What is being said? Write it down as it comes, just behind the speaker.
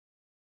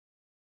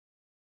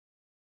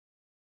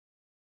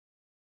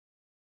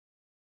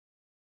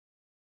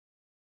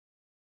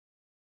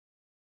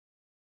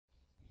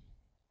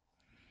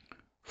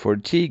For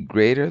t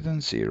greater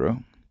than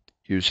 0,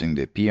 using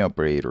the p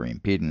operator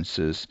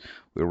impedances,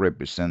 we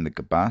represent the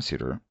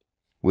capacitor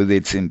with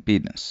its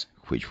impedance,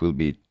 which will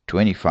be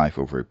 25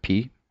 over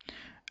p,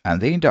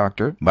 and the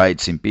inductor by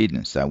its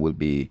impedance, that will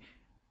be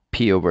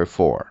p over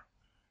 4.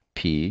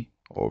 P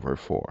over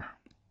 4.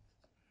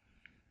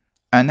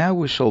 And now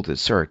we solve the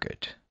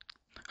circuit.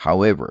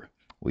 However,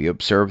 we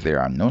observe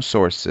there are no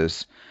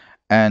sources,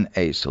 and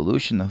a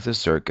solution of the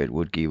circuit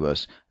would give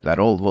us that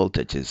all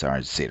voltages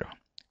are 0.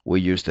 We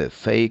use the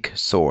fake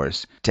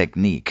source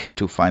technique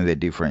to find the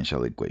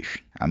differential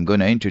equation. I'm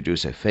going to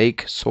introduce a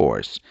fake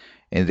source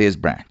in this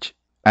branch.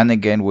 And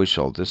again, we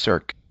solve the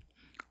circuit.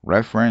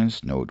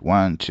 Reference, node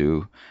 1,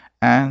 2,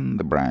 and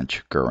the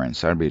branch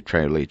currents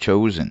arbitrarily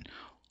chosen,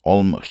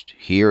 almost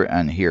here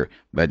and here,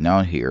 but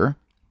not here.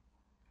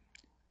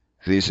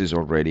 This is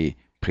already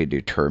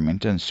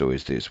predetermined, and so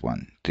is this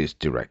one, this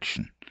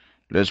direction.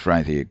 Let's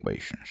write the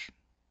equations.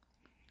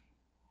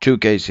 Two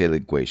KCL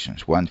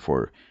equations, one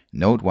for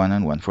node 1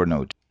 and one for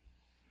node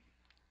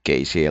 2.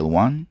 KCL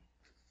 1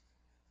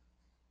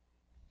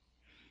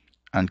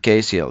 and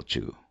KCL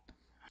 2.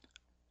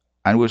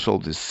 And we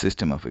solve this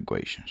system of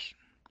equations.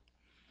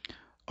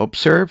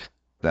 Observe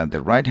that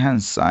the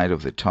right-hand side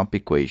of the top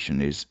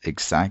equation is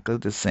exactly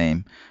the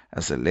same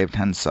as the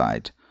left-hand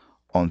side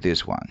on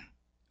this one.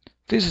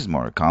 This is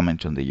more a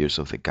comment on the use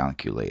of the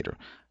calculator.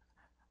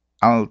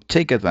 I'll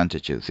take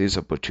advantage of this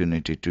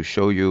opportunity to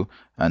show you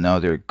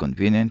another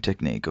convenient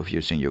technique of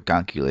using your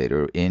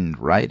calculator in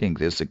writing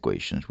these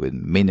equations with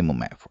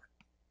minimum effort.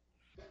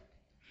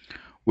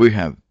 We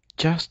have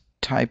just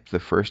typed the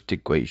first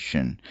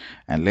equation,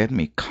 and let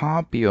me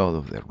copy all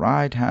of the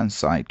right-hand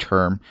side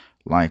term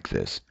like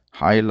this.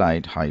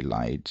 Highlight,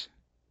 highlight,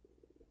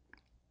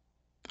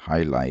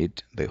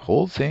 highlight the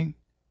whole thing,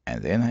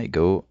 and then I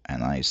go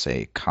and I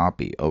say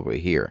copy over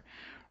here.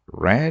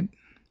 Red,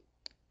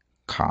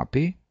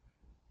 copy,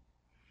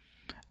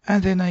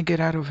 and then I get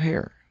out of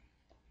here.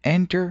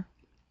 Enter,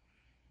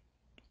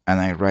 and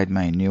I write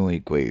my new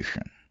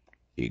equation.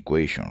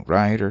 Equation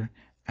writer,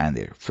 and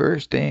the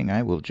first thing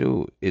I will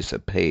do is a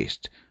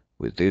paste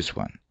with this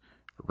one.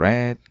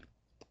 Red,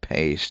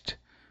 paste,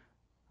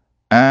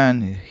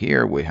 and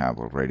here we have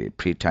already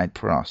pre-typed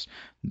for us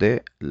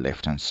the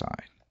left-hand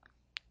side.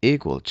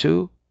 Equal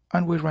to,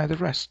 and we write the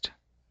rest.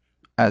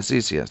 As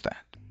easy as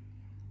that.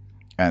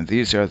 And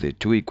these are the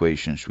two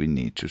equations we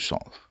need to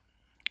solve.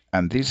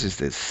 And this is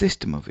the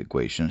system of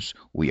equations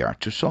we are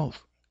to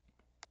solve.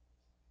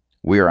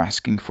 We are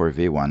asking for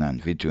V1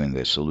 and V2 in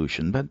the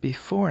solution, but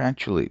before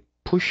actually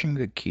pushing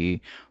the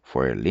key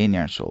for a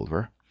linear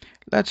solver,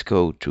 let's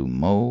go to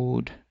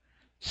Mode,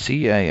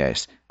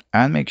 CIS,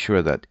 and make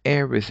sure that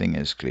everything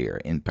is clear.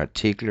 In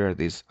particular,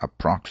 this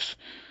approx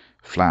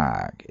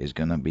flag is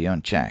going to be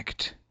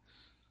unchecked.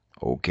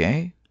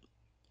 Okay,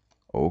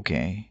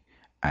 okay,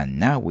 and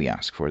now we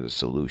ask for the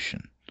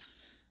solution.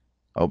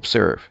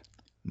 Observe,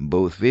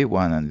 both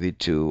V1 and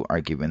V2 are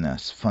given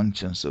as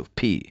functions of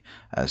P,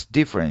 as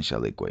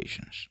differential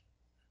equations.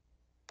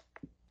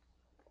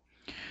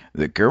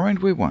 The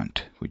current we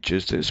want, which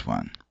is this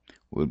one,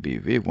 will be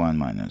V1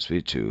 minus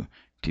V2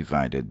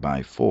 divided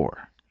by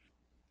 4.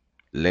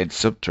 Let's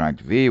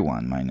subtract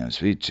V1 minus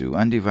V2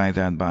 and divide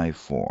that by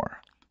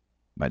 4.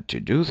 But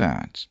to do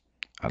that,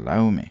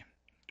 allow me.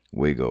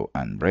 We go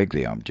and break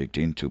the object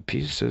into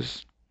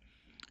pieces,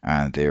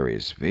 and there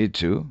is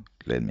V2.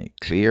 Let me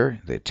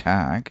clear the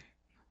tag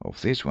of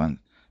this one.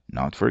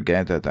 Not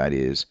forget that that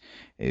is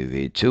a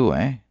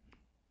V2,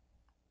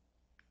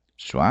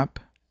 Swap,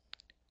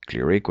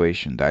 clear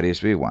equation, that is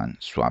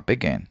V1, swap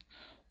again,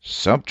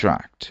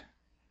 subtract,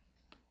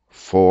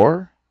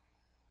 4,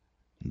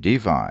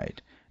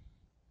 divide.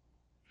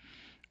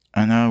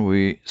 And now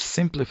we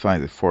simplify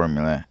the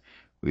formula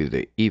with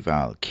the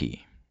eval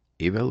key.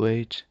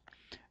 Evaluate.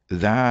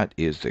 That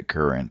is the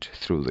current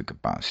through the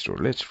capacitor.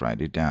 Let's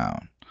write it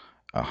down.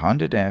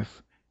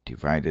 100F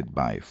divided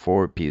by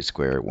 4P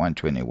squared,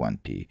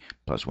 121P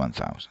plus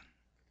 1000.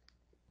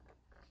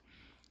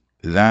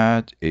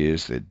 That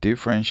is the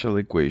differential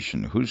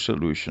equation whose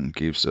solution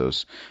gives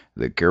us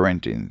the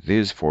current in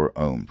this 4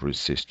 ohm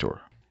resistor.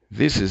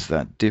 This is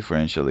that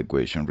differential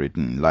equation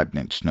written in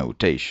Leibniz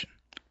notation.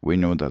 We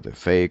know that the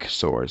fake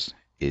source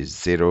is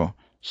 0,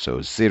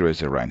 so 0 is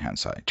the right-hand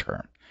side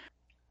term.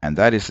 And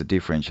that is the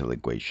differential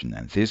equation,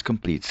 and this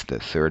completes the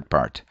third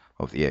part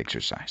of the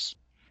exercise.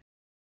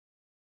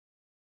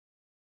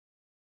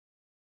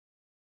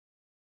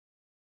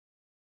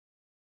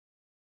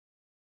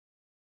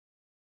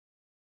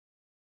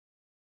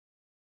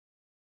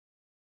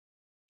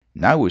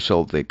 Now we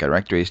solve the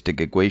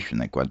characteristic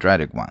equation, a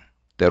quadratic one.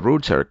 The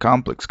roots are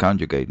complex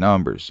conjugate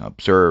numbers.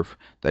 Observe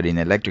that in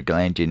electrical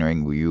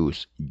engineering we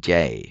use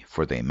J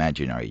for the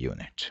imaginary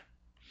unit.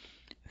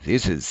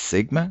 This is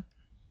sigma,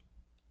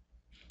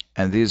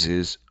 and this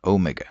is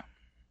omega.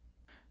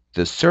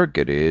 The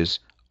circuit is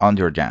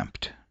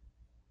underdamped.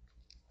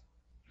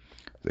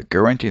 The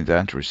current in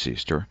that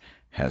resistor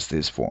has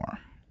this form.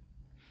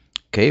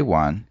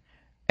 K1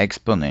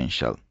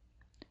 exponential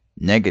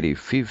negative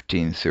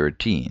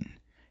 1513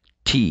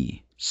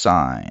 T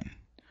sine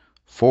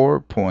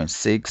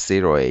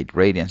 4.608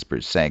 radians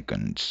per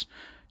second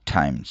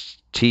times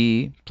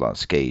t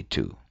plus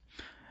k2.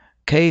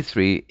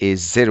 K3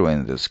 is 0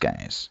 in this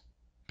case,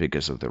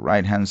 because of the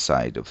right-hand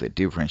side of the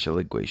differential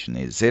equation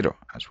is 0,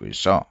 as we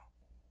saw.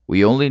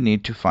 We only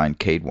need to find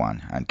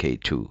K1 and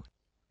K2